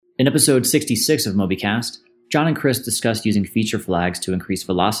In episode 66 of Mobycast, Jon and Chris discussed using feature flags to increase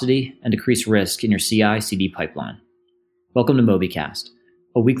velocity and decrease risk in your CI/CD pipeline. Welcome to Mobycast,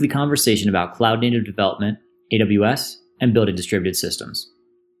 a weekly conversation about cloud-native development, AWS, and building distributed systems.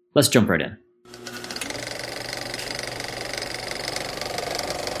 Let's jump right in.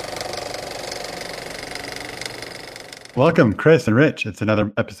 Welcome, Chris and Rich. It's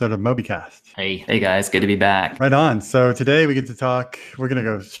another episode of Mobycast. Hey guys, good to be back. Right on. So today we're going to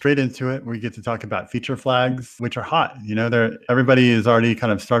go straight into it. We get to talk about feature flags, which are hot. You know, everybody has already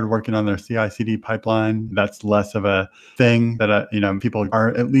kind of started working on their CI/CD pipeline. That's less of a thing that, people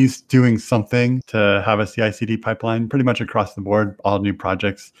are at least doing something to have a CI/CD pipeline pretty much across the board. All new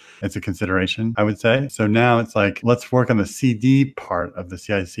projects, it's a consideration, I would say. So now it's like, let's work on the CD part of the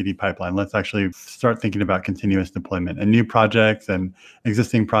CI/CD pipeline. Let's actually start thinking about continuous deployment and new projects and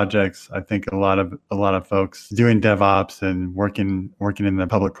existing projects. I think a lot of folks doing DevOps and working in the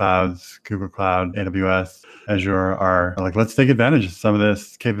public clouds, Google Cloud, AWS, Azure, are like, let's take advantage of some of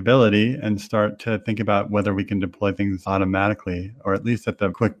this capability and start to think about whether we can deploy things automatically, or at least at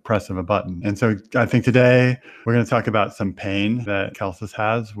the quick press of a button. And so I think today we're going to talk about some pain that Kelsys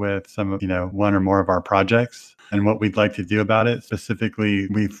has with some of, one or more of our projects, and what we'd like to do about it. Specifically,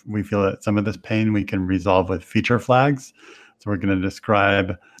 we feel that some of this pain we can resolve with feature flags. So we're going to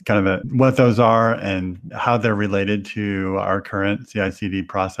describe kind of what those are and how they're related to our current CI/CD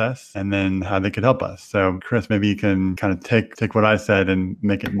process, and then how they could help us. So Chris, maybe you can kind of take what I said and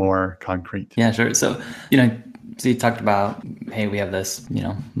make it more concrete. Yeah, sure. So, so you talked about, hey, we have this,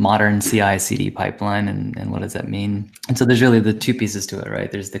 modern CI/CD pipeline, and what does that mean? And so there's really the two pieces to it,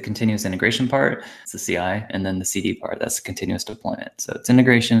 right? There's the continuous integration part, it's the CI, and then the CD part, that's the continuous deployment. So it's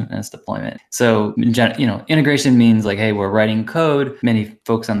integration and it's deployment. So, integration means like, hey, we're writing code. Many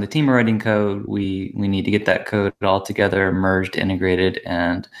folks on the team are writing code. We need to get that code all together, merged, integrated,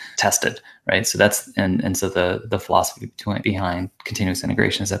 and tested, right? So that's and so the philosophy behind continuous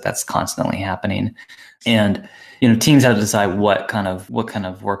integration is that that's constantly happening. And teams have to decide what kind of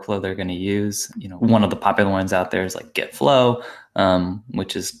workflow they're going to use. One of the popular ones out there is like Git Flow,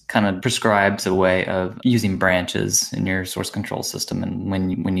 which is kind of prescribes a way of using branches in your source control system, and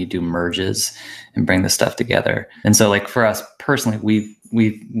when you do merges and bring the stuff together. And so, like for us personally,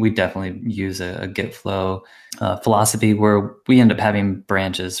 we definitely use a Git Flow philosophy where we end up having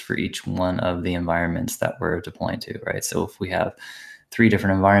branches for each one of the environments that we're deploying to, right? So if we have 3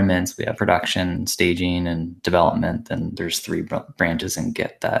 different environments, we have production, staging, and development, and there's 3 branches in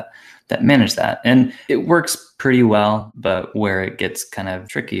Git that manage that. And it works pretty well, but where it gets kind of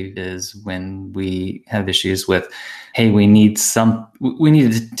tricky is when we have issues with, hey, we need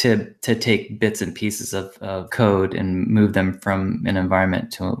to take bits and pieces of code and move them from one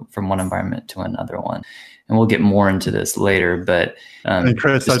environment to another one. And we'll get more into this later, but and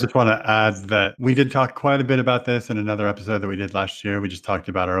Chris, I just want to add that we did talk quite a bit about this in another episode that we did last year. We just talked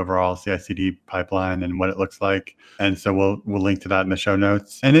about our overall CI/CD pipeline and what it looks like, and so we'll link to that in the show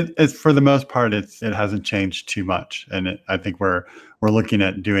notes. And it's for the most part, it hasn't changed too much, and I think we're looking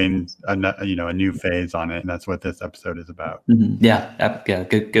at doing a new phase on it, and that's what this episode is about. Mm-hmm. Yeah,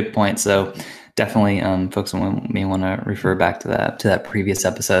 good point. So definitely, folks may want to refer back to that previous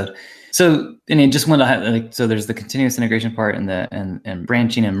episode. So, and I just want to highlight, so there's the continuous integration part and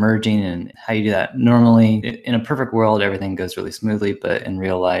branching and merging and how you do that. Normally, in a perfect world, everything goes really smoothly, but in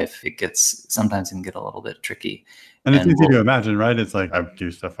real life, sometimes it can get a little bit tricky. And it's easy to imagine, right? It's like I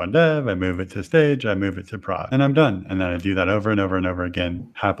do stuff on dev, I move it to stage, I move it to prod, and I'm done. And then I do that over and over and over again,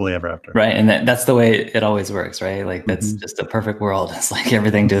 happily ever after. Right. And that's the way it always works, right? Like that's just a perfect world. It's like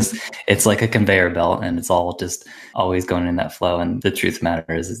everything it's like a conveyor belt, and it's all just always going in that flow. And the truth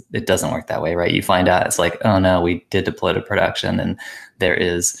matter is it doesn't work that way, right? You find out it's like, oh no, we did deploy to production, and there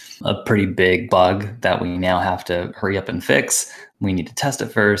is a pretty big bug that we now have to hurry up and fix. We need to test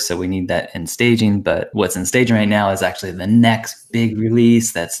it first, so we need that in staging. But what's in staging right now is actually the next big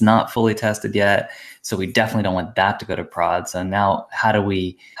release that's not fully tested yet. So we definitely don't want that to go to prod. So now how do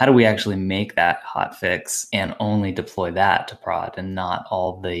we actually make that hot fix and only deploy that to prod and not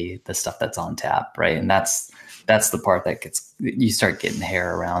all the stuff that's on tap, right? And that's the part that you start getting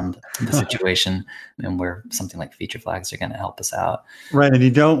hair around the situation, and where something like feature flags are going to help us out. Right. And you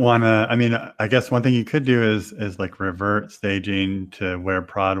don't want to, I guess one thing you could do is like revert staging to where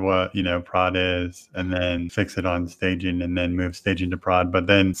prod is, and then fix it on staging and then move staging to prod. But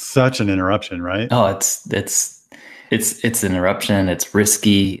then such an interruption, right? Oh, it's an interruption. It's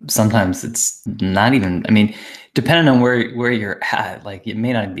risky. Sometimes it's not even, depending on where you're at, like it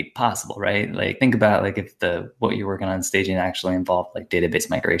may not even be possible, right? Like think about like if what you're working on staging actually involved like database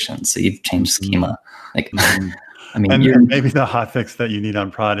migration. So you've changed schema. Like I mean, and maybe the hotfix that you need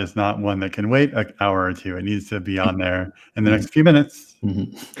on prod is not one that can wait an hour or two. It needs to be on there in the next few minutes.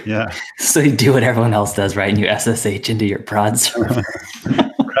 Yeah. So you do what everyone else does, right? And you SSH into your prod server.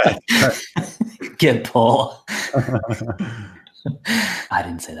 Right. Git pull. I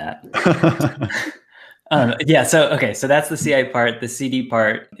didn't say that. Yeah. So that's the CI part. The CD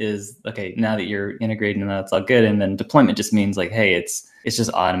part is okay. Now that you're integrating, that's all good. And then deployment just means like, hey, it's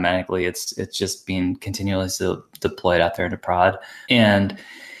just automatically, it's just being continuously deployed out there into prod. And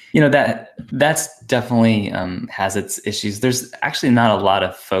that's definitely has its issues. There's actually not a lot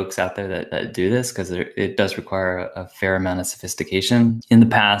of folks out there that do this because it does require a fair amount of sophistication. In the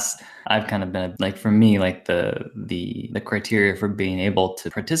past, I've kind of been like, for me, like the criteria for being able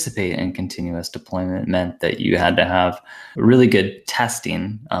to participate in continuous deployment meant that you had to have really good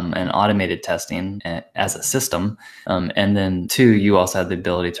testing and automated testing as a system. And then two, you also had the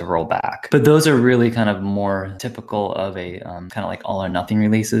ability to roll back. But those are really kind of more typical of a kind of like all or nothing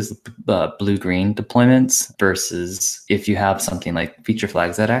releases, blue-green deployments, versus if you have something like feature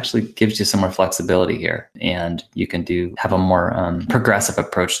flags, that actually gives you some more flexibility here. And you can have a more progressive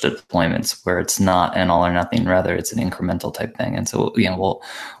approach to deployments where it's not an all or nothing, rather it's an incremental type thing. And so,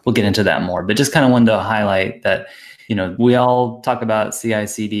 we'll get into that more, but just kind of wanted to highlight that, we all talk about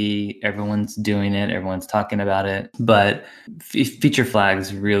CI/CD, everyone's doing it, everyone's talking about it, but feature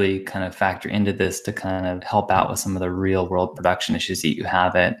flags really kind of factor into this to kind of help out with some of the real world production issues that you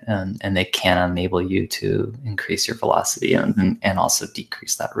have and they can enable you to increase your velocity and also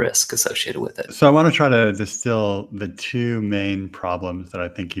decrease that risk associated with it. So I want to try to distill the two main problems that I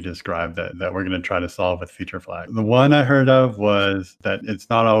think you described that we're going to try to solve with feature flags. The one I heard of was that it's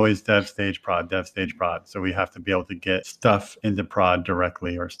not always dev stage prod. So we have to be able to get stuff into prod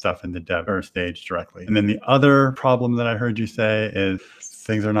directly or stuff into dev or stage directly. And then the other problem that I heard you say is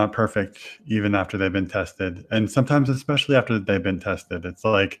things are not perfect even after they've been tested. And sometimes, especially after they've been tested, it's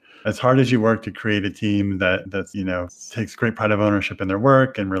like, as hard as you work to create a team that's takes great pride of ownership in their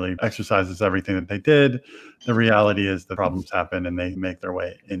work and really exercises everything that they did, the reality is the problems happen and they make their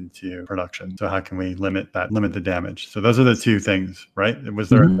way into production. So how can we limit the damage? So those are the two things, right? Was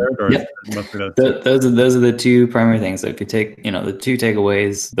there a third, or yep. is it mostly those two? Those are the two primary things. So if you take, the two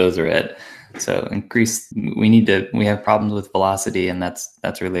takeaways, those are it. So we have problems with velocity, and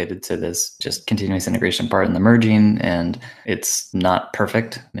that's related to this just continuous integration part in the merging, and it's not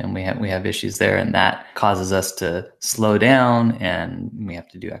perfect, and we have issues there, and that causes us to slow down, and we have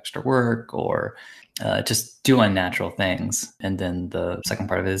to do extra work or just do unnatural things. And then the second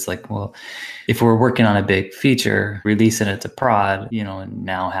part of it is like, well, if we're working on a big feature, releasing it to prod, and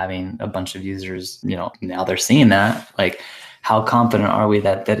now having a bunch of users, now they're seeing that, like, how confident are we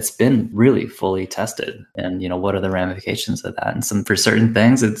that it's been really fully tested? And, what are the ramifications of that? And for certain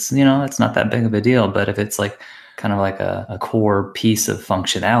things, it's, it's not that big of a deal. But if it's like kind of like a core piece of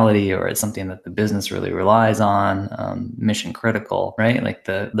functionality, or it's something that the business really relies on, mission critical, right? Like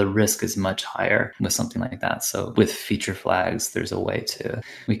the risk is much higher with something like that. So with feature flags, there's a way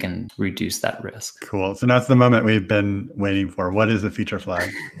we can reduce that risk. Cool. So that's the moment we've been waiting for. What is a feature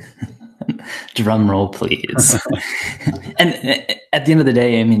flag? Drum roll, please. And at the end of the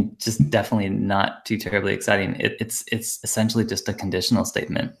day, I mean, just definitely not too terribly exciting. It's essentially just a conditional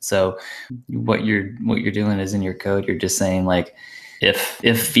statement. So what you're doing is in your code, you're just saying like,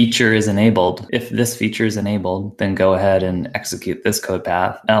 if feature is enabled, if this feature is enabled, then go ahead and execute this code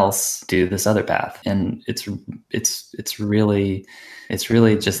path, else do this other path. And it's really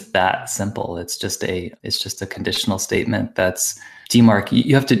just that simple. It's just a conditional statement that's DMARC.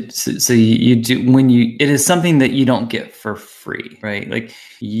 You have to, so you do, it is something that you don't get for free, right? Like,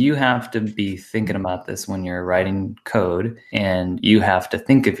 you have to be thinking about this when you're writing code, and you have to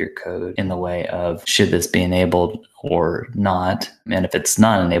think of your code in the way of, should this be enabled or not? And if it's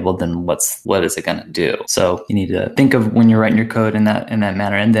not enabled, then what is it going to do? So you need to think of when you're writing your code in that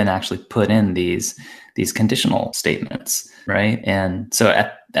manner, and then actually put in these conditional statements, right? And so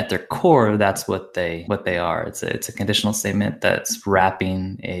at their core, that's what they are. It's a conditional statement that's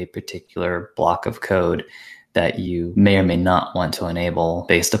wrapping a particular block of code that you may or may not want to enable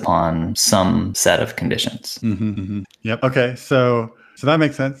based upon some set of conditions. Mm-hmm, mm-hmm. Yep. Okay. So that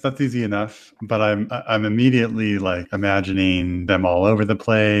makes sense. That's easy enough. But I'm immediately like imagining them all over the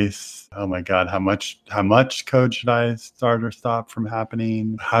place. oh my God, how much code should I start or stop from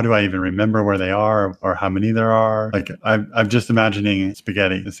happening? How do I even remember where they are or how many there are? Like I'm just imagining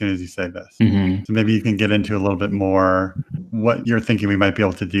spaghetti as soon as you say this. Mm-hmm. So maybe you can get into a little bit more what you're thinking we might be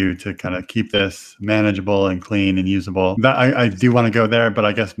able to do to kind of keep this manageable and clean and usable. That I do want to go there, but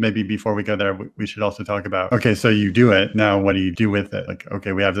I guess maybe before we go there, we should also talk about, okay, so you do it. Now, what do you do with it? Like,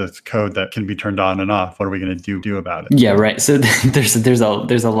 okay, we have this code that can be turned on and off. What are we going to do about it? Yeah, right. So there's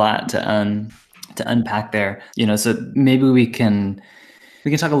a lot to unpack there. So maybe we can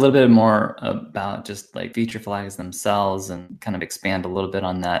talk a little bit more about just like feature flags themselves and kind of expand a little bit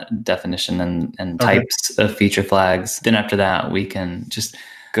on that definition and types of feature flags. Then after that, we can just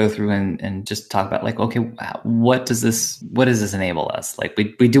go through and just talk about like, okay, what does this enable us? Like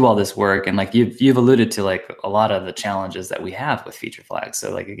we do all this work, and like you've alluded to like a lot of the challenges that we have with feature flags.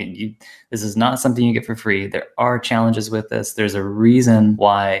 So like, again, this is not something you get for free. There are challenges with this. There's a reason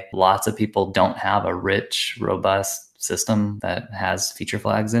why lots of people don't have a rich, robust system that has feature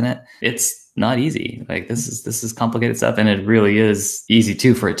flags in it. It's not easy. Like this is complicated stuff, and it really is easy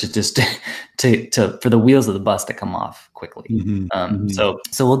too for it to just for the wheels of the bus to come off quickly. So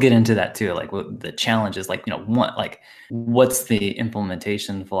we'll get into that too. Like what the challenge is, like what's the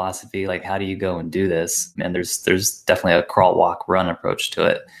implementation philosophy? Like how do you go and do this? And there's definitely a crawl, walk, run approach to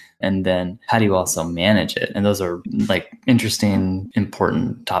it. And then how do you also manage it? And those are like interesting,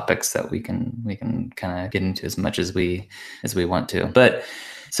 important topics that we can kind of get into as much as we want to. But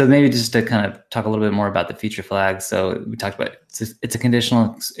so maybe just to kind of talk a little bit more about the feature flags. So we talked about it's a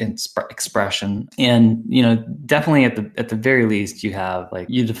conditional expression, and definitely at the very least you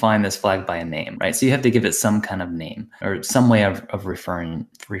define this flag by a name, right? So you have to give it some kind of name or some way of referring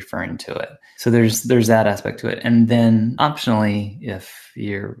to it. So there's that aspect to it, and then optionally, if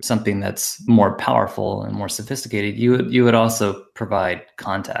you're something that's more powerful and more sophisticated, you would also provide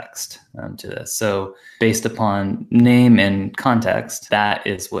context to this. So based upon name and context, that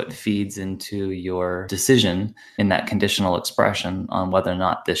is what feeds into your decision in that conditional expression on whether or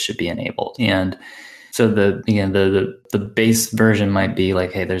not this should be enabled. And so the base version might be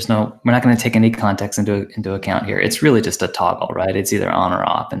like, hey, we're not going to take any context into account here. It's really just a toggle, right? It's either on or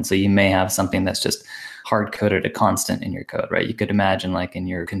off. And so you may have something that's just hard coded a constant in your code, right? You could imagine like in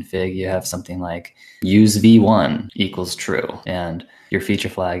your config, you have something like use v1 equals true. And your feature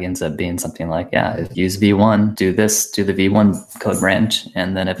flag ends up being something like, if use v1, do this, do the v1 code branch.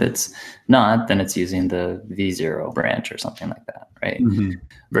 And then if it's not, then it's using the v0 branch or something like that, right? Mm-hmm.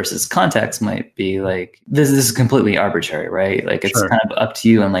 Versus context might be like, this is completely arbitrary, right? Like it's kind of up to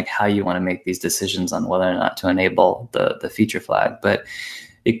you and like how you want to make these decisions on whether or not to enable the feature flag. But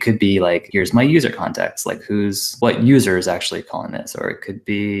it could be like, here's my user context, like what user is actually calling this, or it could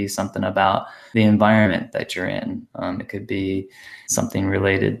be something about the environment that you're in. It could be something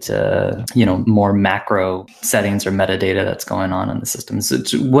related to, more macro settings or metadata that's going on in the system. So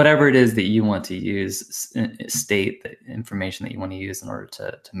whatever it is that you want to use, state the information that you want to use in order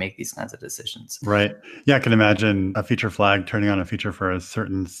to make these kinds of decisions. Right. Yeah, I can imagine a feature flag turning on a feature for a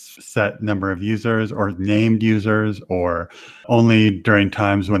certain set number of users or named users, or only during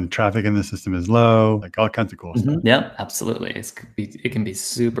times when traffic in the system is low, like all kinds of cool stuff. Yep, absolutely. It can be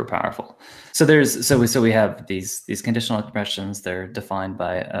super powerful. So we have these conditional expressions. They're defined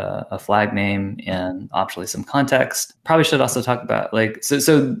by a flag name and optionally some context. Probably should also talk about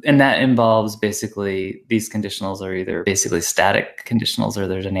and that involves basically these conditionals are either basically static conditionals or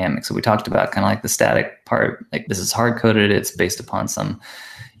they're dynamic. So we talked about kind of like the static part, like this is hard coded. It's based upon some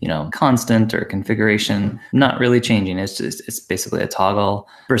constant or configuration, not really changing. It's basically a toggle.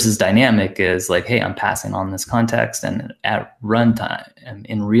 Versus dynamic is like, hey, I'm passing on this context, and at runtime and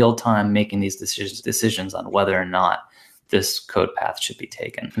in real time making these decisions on whether or not this code path should be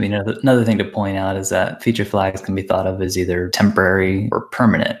taken. I mean, another thing to point out is that feature flags can be thought of as either temporary or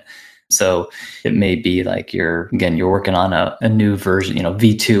permanent. So it may be like you're working on a new version,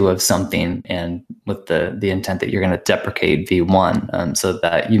 V2 of something, and with the intent that you're going to deprecate V1, so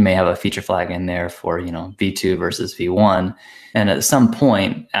that you may have a feature flag in there for, V2 versus V1. And at some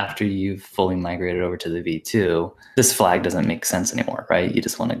point after you've fully migrated over to the V2, this flag doesn't make sense anymore, right? You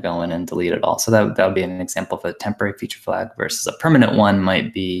just want to go in and delete it all. So that would be an example of a temporary feature flag versus a permanent one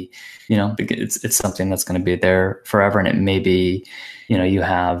might be, it's something that's going to be there forever. And it may be, you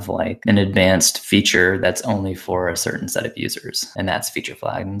have like an advanced feature that's only for a certain set of users, and that's feature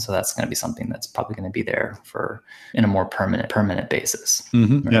flagged. And so that's going to be something that's probably going to be there in a more permanent basis.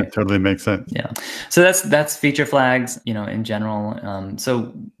 Mm-hmm. Right? Yeah, totally makes sense. Yeah. So that's feature flags, in general.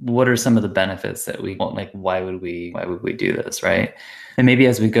 So what are some of the benefits that we want? Like, why would we do this? Right. And maybe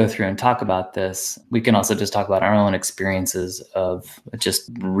as we go through and talk about this, we can also just talk about our own experiences of just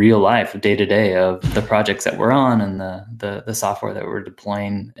real life, day to day, of the projects that we're on and the software that we're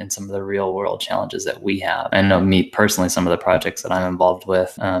deploying and some of the real world challenges that we have. I know me personally, some of the projects that I'm involved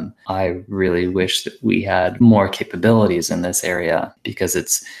with, I really wish that we had more capabilities in this area, because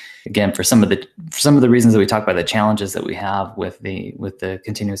it's, again, for some of the reasons that we talk about, the challenges that we have with the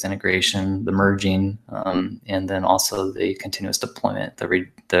continuous integration, the merging, and then also the continuous deployment,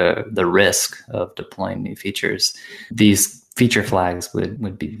 the risk of deploying new features. These feature flags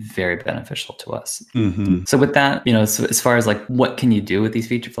would be very beneficial to us. Mm-hmm. So with that, so as far as like what can you do with these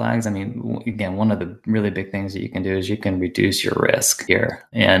feature flags? I mean, again, one of the really big things that you can do is you can reduce your risk here.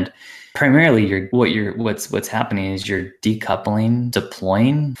 And primarily what's happening is you're decoupling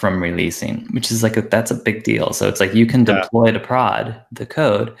deploying from releasing, which is that's a big deal. So it's like you can deploy to prod the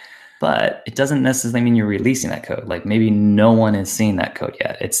code, but it doesn't necessarily mean you're releasing that code. Like maybe no one is seeing that code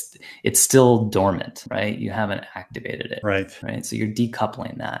yet. It's still dormant, right? You haven't activated it. Right. So you're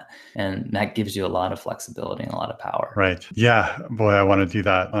decoupling that, and that gives you a lot of flexibility and a lot of power. Right. Yeah. Boy, I want to do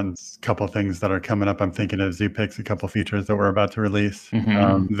that on a couple of things that are coming up. I'm thinking of ZPix, a couple of features that we're about to release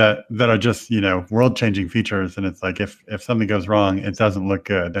that are just, world-changing features. And it's like, if something goes wrong, it doesn't look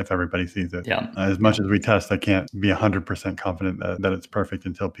good if everybody sees it. Yeah. As much as we test, I can't be 100% confident that it's perfect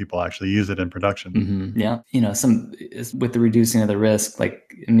until people actually use it in production. Mm-hmm. Yeah. With the reducing of the risk,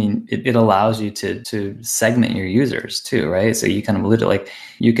 it allows you to segment your users too, right? So you kind of literally,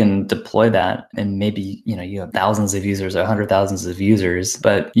 you can deploy that, and maybe, you have thousands of users or hundred thousands of users,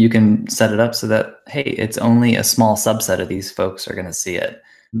 but you can set it up so that, hey, it's only a small subset of these folks are going to see it.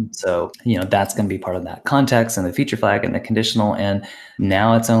 So, that's going to be part of that context and the feature flag and the conditional. And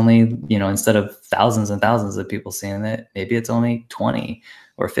now it's only, instead of thousands and thousands of people seeing it, maybe it's only 20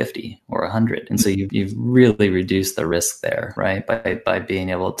 or 50 or 100. And so you've really reduced the risk there, right? By being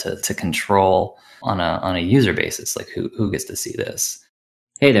able to control on a user basis, like who gets to see this.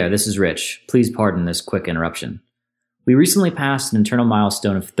 Hey there, this is Rich. Please pardon this quick interruption. We recently passed an internal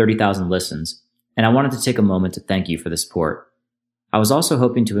milestone of 30,000 listens, and I wanted to take a moment to thank you for the support. I was also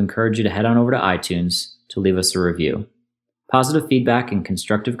hoping to encourage you to head on over to iTunes to leave us a review. Positive feedback and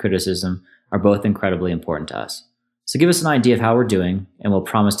constructive criticism are both incredibly important to us. So give us an idea of how we're doing, and we'll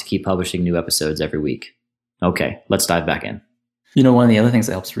promise to keep publishing new episodes every week. Okay, let's dive back in. One of the other things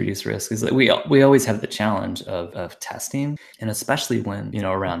that helps reduce risk is that we always have the challenge of testing, and especially when,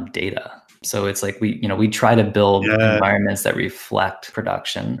 around data. So it's like we try to build environments that reflect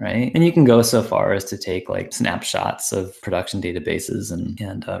production, right? And you can go so far as to take snapshots of production databases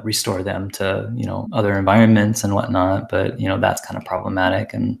and restore them to, other environments and whatnot. But, that's kind of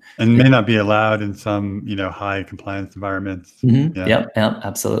problematic and may not be allowed in some, high compliance environments. Mm-hmm. Yeah. Yep,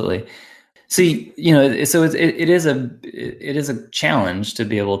 absolutely. So, so it is a challenge to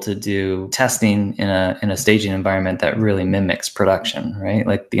be able to do testing in a staging environment that really mimics production, right?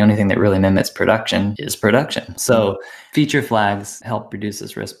 Like the only thing that really mimics production is production. So feature flags help reduce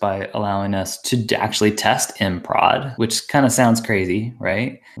this risk by allowing us to actually test in prod, which kind of sounds crazy,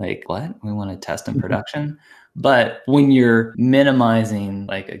 right? Like, what? We want to test in production? But when you're minimizing,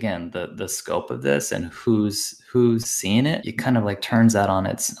 again, the scope of this and who's seeing it, it kind of turns that on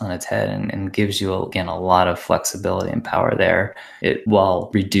its head and gives you, again, a lot of flexibility and power there,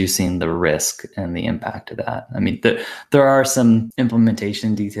 while reducing the risk and the impact of that. I mean, there are some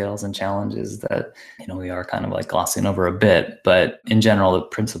implementation details and challenges that, we are kind of glossing over a bit, but in general, the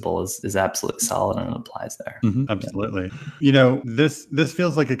principle is absolutely solid and it applies there. Mm-hmm, absolutely. Yeah. This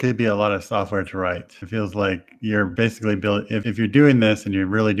feels like it could be a lot of software to write. It feels like you're basically if you're doing this and you're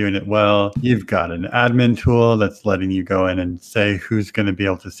really doing it well, you've got an admin tool that's letting you go in and say who's going to be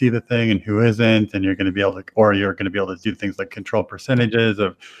able to see the thing and who isn't, and you're going to be able to do things like control percentages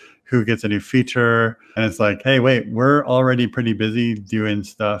of who gets a new feature. And it's like, hey, wait, we're already pretty busy doing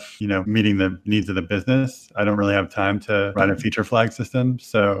stuff, meeting the needs of the business. I don't really have time to write a feature flag system.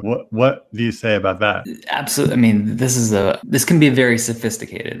 So what do you say about that? Absolutely. I mean, this can be very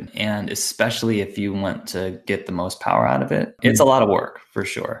sophisticated, and especially if you want to get the most power out of it, it's a lot of work for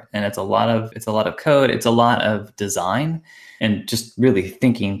sure. And it's a lot of code. It's a lot of design and just really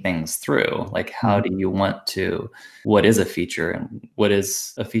thinking things through. Like, how do you want what is a feature and what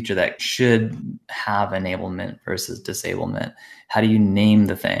is a feature that should have enablement versus disablement? How do you name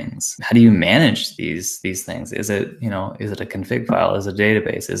the things? How do you manage these things? Is it a config file? Is it a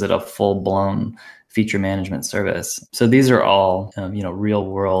database? Is it a full-blown feature management service? So these are all, real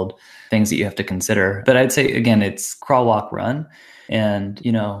world things that you have to consider. But I'd say, again, it's crawl, walk, run. And,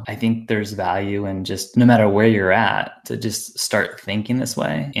 I think there's value in just no matter where you're at to just start thinking this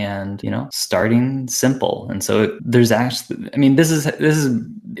way and, starting simple. And so there's actually,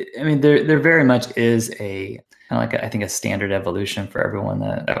 there very much is a kind of like I think a standard evolution for everyone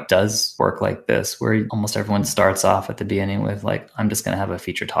that does work like this, where almost everyone starts off at the beginning with like, I'm just going to have a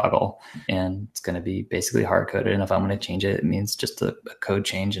feature toggle and it's going to be basically hard coded. And if I'm going to change it, it means just a code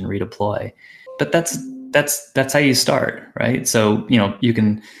change and redeploy. But that's how you start, right? So, you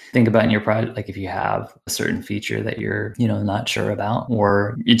can think about in your project, like if you have a certain feature that you're, not sure about,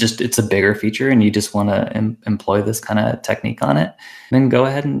 or it's a bigger feature and you just want to employ this kind of technique on it, then go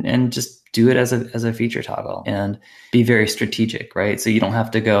ahead and just do it as a feature toggle and be very strategic, right? So you don't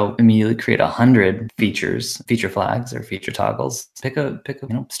have to go immediately create 100 feature flags or feature toggles. Pick a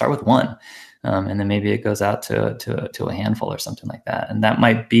start with one. And then maybe it goes out to a handful or something like that. And that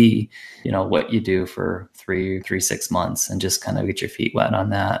might be, what you do for 6 months and just kind of get your feet wet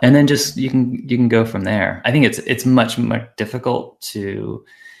on that. And then just, you can go from there. I think it's much more difficult to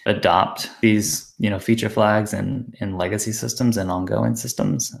adopt these, feature flags in legacy systems and ongoing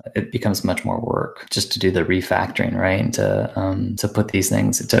systems. It becomes much more work just to do the refactoring, right? And to put these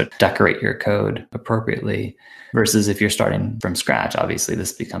things, to decorate your code appropriately. Versus if you're starting from scratch, obviously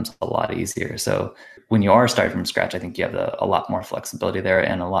this becomes a lot easier. So when you are starting from scratch, I think you have a lot more flexibility there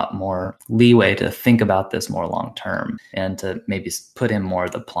and a lot more leeway to think about this more long term and to maybe put in more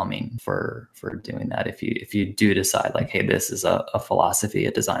of the plumbing for doing that. If you do decide like, hey, this is a philosophy,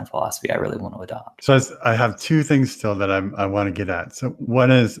 a design philosophy I really want to adopt. So I have two things still that I want to get at. So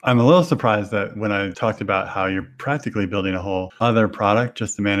one is, I'm a little surprised that when I talked about how you're practically building a whole other product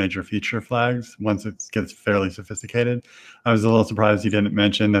just to manage your feature flags once it gets fairly sophisticated, I was a little surprised you didn't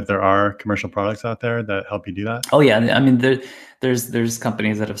mention that there are commercial products out there that help you do that. Oh yeah, I mean there's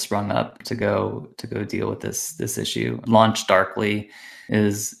companies that have sprung up to go deal with this issue. Launch Darkly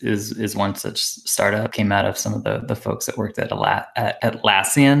is one such startup. Came out of some of the folks that worked at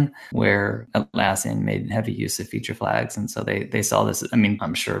Atlassian, where Atlassian made heavy use of feature flags, and so they saw this. I mean,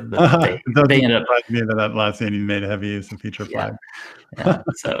 I'm sure that they ended up me that Atlassian made heavy use of feature flags. Yeah.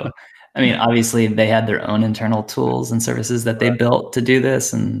 So, I mean, obviously they had their own internal tools and services that they built to do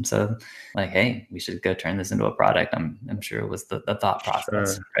this. And so like, hey, we should go turn this into a product. I'm sure it was the thought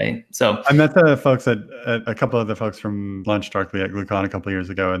process, right? So I met the folks a couple of the folks from Launch Darkly at GlueCon a couple of years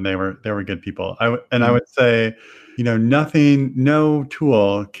ago, and they were good people. I would say, no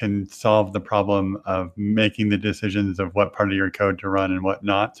tool can solve the problem of making the decisions of what part of your code to run and what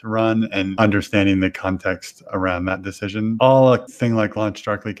not to run and understanding the context around that decision. All a thing like Launch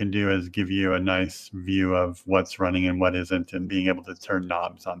Darkly can do is give you a nice view of what's running and what isn't and being able to turn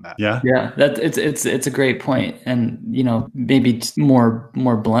knobs on that. Yeah. Yeah, it's a great point. And, maybe more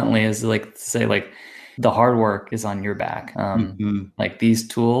bluntly is like to say like the hard work is on your back. Like these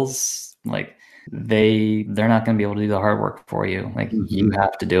tools, like they're not going to be able to do the hard work for you. Like you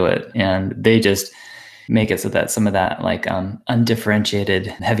have to do it. And they just make it so that some of that like undifferentiated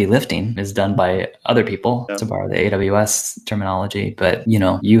heavy lifting is done by other people, to borrow the AWS terminology. But,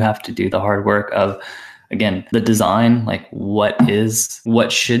 you have to do the hard work of, again, the design, like what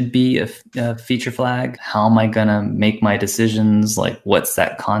should be a feature flag? How am I going to make my decisions? Like what's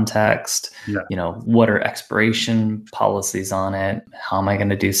that context? Yeah. What are expiration policies on it? How am I going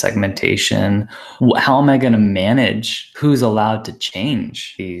to do segmentation? How am I going to manage who's allowed to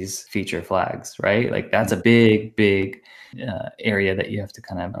change these feature flags, right? Like that's a big area that you have to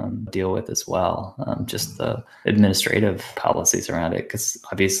kind of deal with as well. Just the administrative policies around it. Because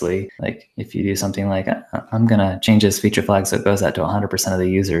obviously, like if you do something like, I'm going to change this feature flag so it goes out to 100% of the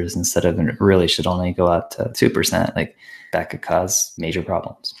users instead of it really should only go out to 2%, like that could cause major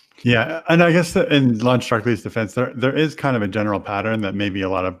problems. Yeah. And I guess that in Launch Darkly's defense, there is kind of a general pattern that maybe a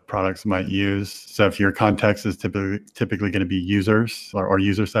lot of products might use. So if your context is typically going to be users or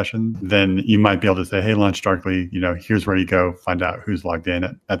user sessions, then you might be able to say, hey, Launch Darkly, here's where you go find out who's logged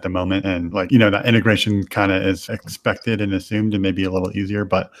in at the moment. And like, that integration kind of is expected and assumed and maybe a little easier,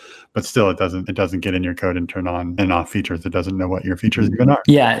 but still it doesn't get in your code and turn on and off features. It doesn't know what your features even are.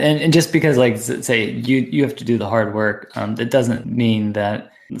 Yeah. And just because like say you have to do the hard work, that doesn't mean that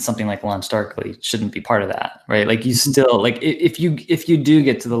something like Launch Darkly shouldn't be part of that, right? Like you still like if you do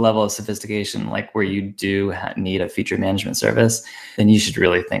get to the level of sophistication like where you do need a feature management service, then you should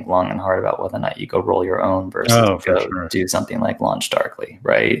really think long and hard about whether or not you go roll your own versus do something like Launch Darkly,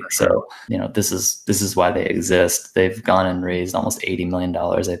 right? So this is why they exist. They've gone and raised almost $80 million,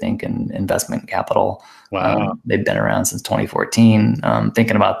 I think, in investment capital. Wow. They've been around since 2014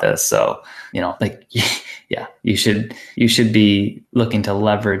 thinking about this. So, you should be looking to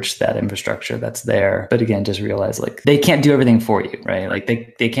leverage leverage that infrastructure that's there. But again, just realize like they can't do everything for you, right? Like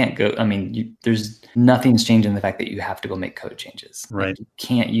they can't go, I mean, there's nothing's changing the fact that you have to go make code changes. Right. Like you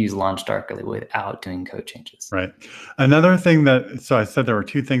can't use LaunchDarkly without doing code changes. Right. Another thing so I said there were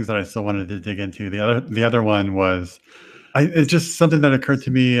two things that I still wanted to dig into. The other one was, it's just something that occurred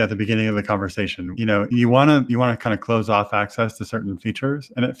to me at the beginning of the conversation. You want to kind of close off access to certain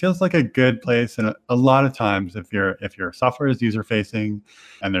features, and it feels like a good place. And a lot of times, if your software is user facing,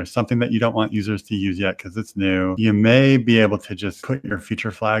 and there's something that you don't want users to use yet because it's new, you may be able to just put your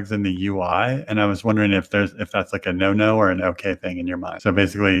feature flags in the UI. And I was wondering if that's like a no or an okay thing in your mind. So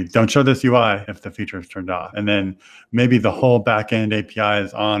basically, don't show this UI if the feature is turned off, and then maybe the whole backend API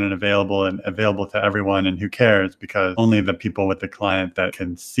is on and available to everyone, and who cares, because only the people with the client that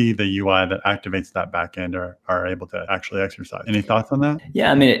can see the UI that activates that backend are able to actually exercise. Any thoughts on that?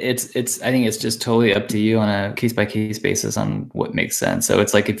 Yeah, I mean, I think it's just totally up to you on a case by case basis on what makes sense. So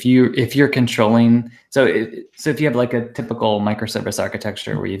it's like if you're controlling, so if you have like a typical microservice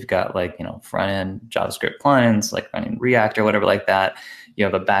architecture where you've got like, front end JavaScript clients, like running React or whatever like that, you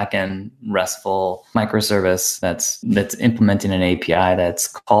have a backend RESTful microservice that's implementing an API that's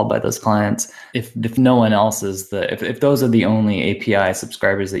called by those clients. If no one else is if those are the only API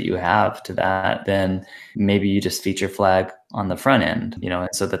subscribers that you have to that, then maybe you just feature flag on the front end, and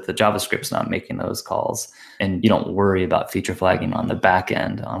so that the JavaScript's not making those calls, and you don't worry about feature flagging on the back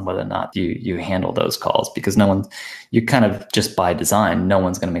end on whether or not you handle those calls, because you kind of just by design, no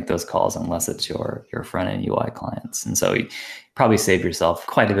one's going to make those calls unless it's your front end UI clients. And so you probably save yourself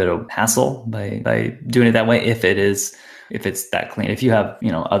quite a bit of hassle by doing it that way if it's that clean. If you have,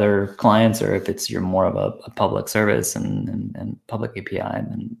 other clients, or if you're more of a public service and public API,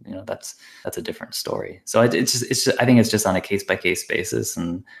 then, that's a different story. So I think it's just on a case by case basis,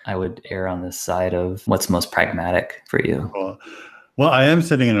 and I would err on this side of what's most pragmatic for you. Cool. Well, I am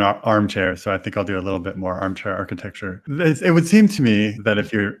sitting in an armchair, so I think I'll do a little bit more armchair architecture. It would seem to me that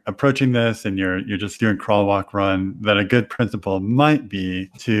if you're approaching this and you're just doing crawl, walk, run, that a good principle might be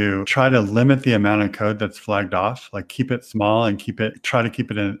to try to limit the amount of code that's flagged off, like keep it small and try to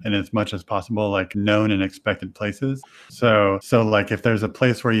keep it in as much as possible, like known and expected places. So like if there's a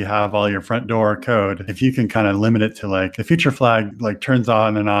place where you have all your front door code, if you can kind of limit it to like the feature flag, like turns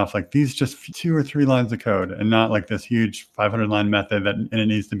on and off, like these just 2 or 3 lines of code, and not like this huge 500 line method and it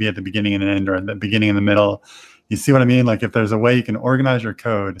needs to be at the beginning and end, or at the beginning and the middle. You see what I mean? Like if there's a way you can organize your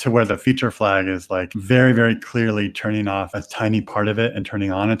code to where the feature flag is like very, very clearly turning off a tiny part of it and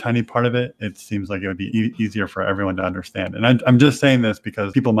turning on a tiny part of it, it seems like it would be easier for everyone to understand. And I'm just saying this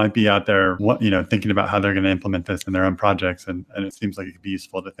because people might be out there, thinking about how they're going to implement this in their own projects. And it seems like it could be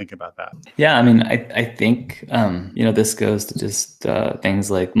useful to think about that. Yeah, I mean, I think, this goes to just things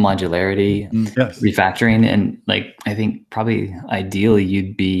like modularity, yes. refactoring. And like, I think probably ideally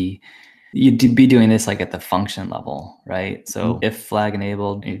you'd be doing this like at the function level, right? So if flag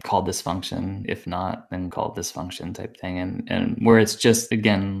enabled, you call this function. If not, then call this function type thing. And where it's just,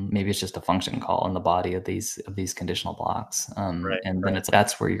 again, maybe it's just a function call in the body of these conditional blocks. And then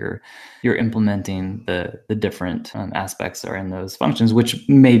that's where you're implementing the different aspects are in those functions, which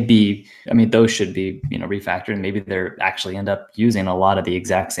may be, I mean, those should be, refactored. Maybe they're actually end up using a lot of the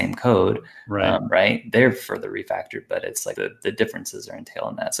exact same code, right? They're further refactored, but it's like the differences are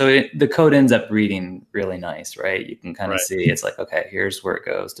entailed in that. So the code ends up reading really nice, right? You can kind of see it's like, okay, here's where it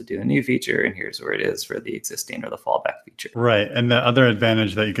goes to do a new feature, and here's where it is for the existing or the fallback feature. Right. And the other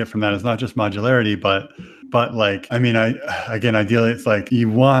advantage that you get from that is not just modularity, but like, I mean, ideally, it's like you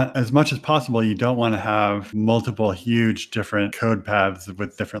want, as much as possible, you don't want to have multiple huge different code paths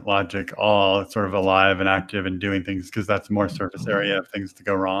with different logic, all sort of alive and active and doing things, because that's more surface area of things to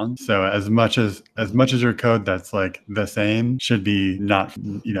go wrong. So as much as your code that's like the same should be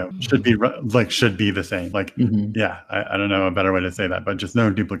should be the same. Like, I don't know a better way to say that, but just no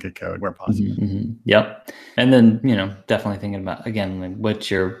duplicate code where possible. Yep. And then, definitely thinking about, again, like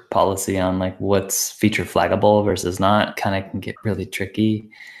what's your policy on like what's feature flaggable versus not, kind of can get really tricky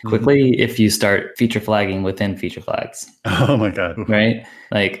quickly if you start feature flagging within feature flags. Oh my God. Right?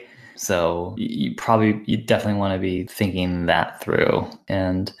 Like, so you definitely want to be thinking that through.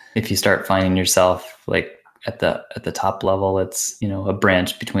 And if you start finding yourself like at the top level, it's, a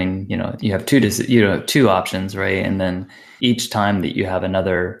branch between, you have two options, right? And then each time that you have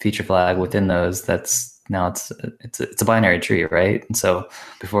another feature flag within those, now it's a binary tree, right? And so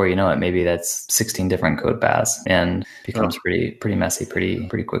before you know it, maybe that's 16 different code paths, and becomes pretty messy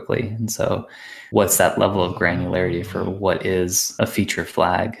pretty quickly. And so what's that level of granularity for what is a feature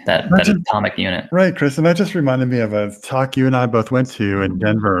flag, that atomic unit? Right, Chris. And that just reminded me of a talk you and I both went to in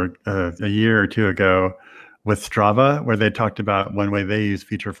Denver a year or two ago with Strava, where they talked about one way they use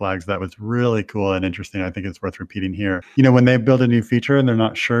feature flags that was really cool and interesting. I think it's worth repeating here. When they build a new feature and they're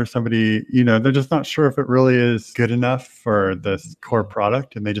not sure they're just not sure if it really is good enough for this core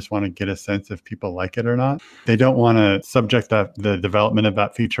product, and they just want to get a sense if people like it or not. They don't want to subject the development of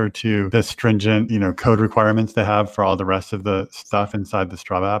that feature to the stringent, code requirements they have for all the rest of the stuff inside the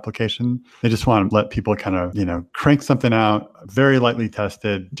Strava application. They just want to let people kind of, crank something out, very lightly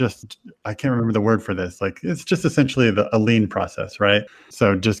tested. Just, I can't remember the word for this. Like, it's just essentially a lean process, right?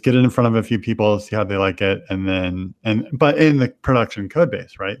 So just get it in front of a few people, see how they like it, but in the production code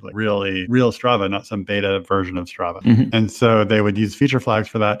base, right? Like real Strava, not some beta version of Strava. Mm-hmm. And so they would use feature flags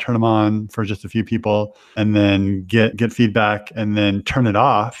for that, turn them on for just a few people, and then get feedback, and then turn it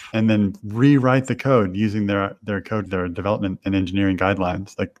off, and then rewrite the code using their development and engineering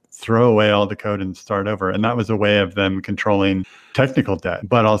guidelines. Like, throw away all the code and start over. And that was a way of them controlling technical debt,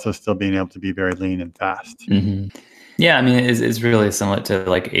 but also still being able to be very lean and fast. Mm-hmm. Yeah, I mean, it's really similar to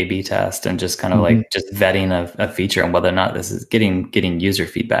like A/B test and just kind of like just vetting a feature and whether or not this is getting user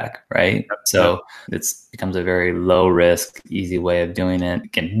feedback, right? Yep. So it becomes a very low risk, easy way of doing it.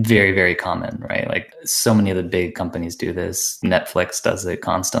 Again, very, very common, right? Like, so many of the big companies do this. Netflix does it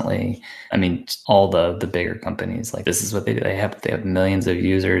constantly. I mean, all the bigger companies, like, this is what they do. They have millions of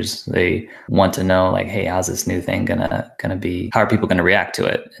users. They want to know, like, hey, how's this new thing gonna be? How are people gonna react to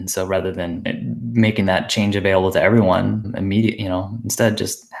it? And so rather than making that change available to everyone immediate, instead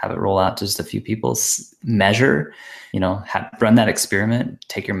just have it roll out to just a few people, measure, run that experiment,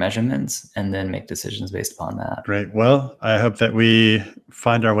 take your measurements, and then make decisions based upon that. Great. Well, I hope that we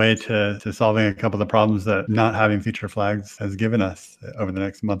find our way to solving a couple of the problems that not having feature flags has given us over the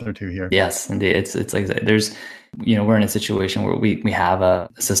next month or two here. Yes, indeed. It's like there's, we're in a situation where we have a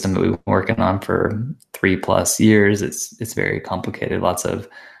system that we've been working on for 3+ years. It's very complicated, lots of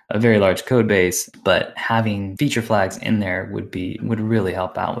a very large code base, but having feature flags in there would really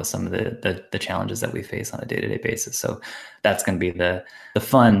help out with some of the challenges that we face on a day-to-day basis. So that's going to be the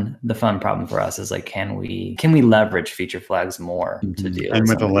fun problem for us, is like, can we leverage feature flags more to deal and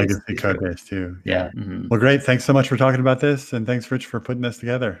with the legacy code base too. Yeah. Mm-hmm. Well, great. Thanks so much for talking about this, and thanks, Rich, for putting this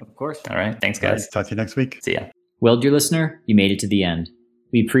together. Of course. All right. Thanks, guys. Talk to you next week. See ya. Well, dear listener, you made it to the end.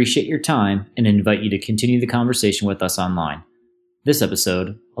 We appreciate your time and invite you to continue the conversation with us online. This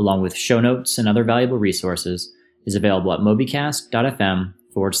episode, along with show notes and other valuable resources, is available at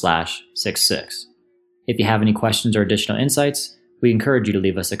mobycast.fm/66. If you have any questions or additional insights, we encourage you to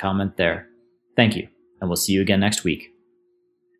leave us a comment there. Thank you, and we'll see you again next week.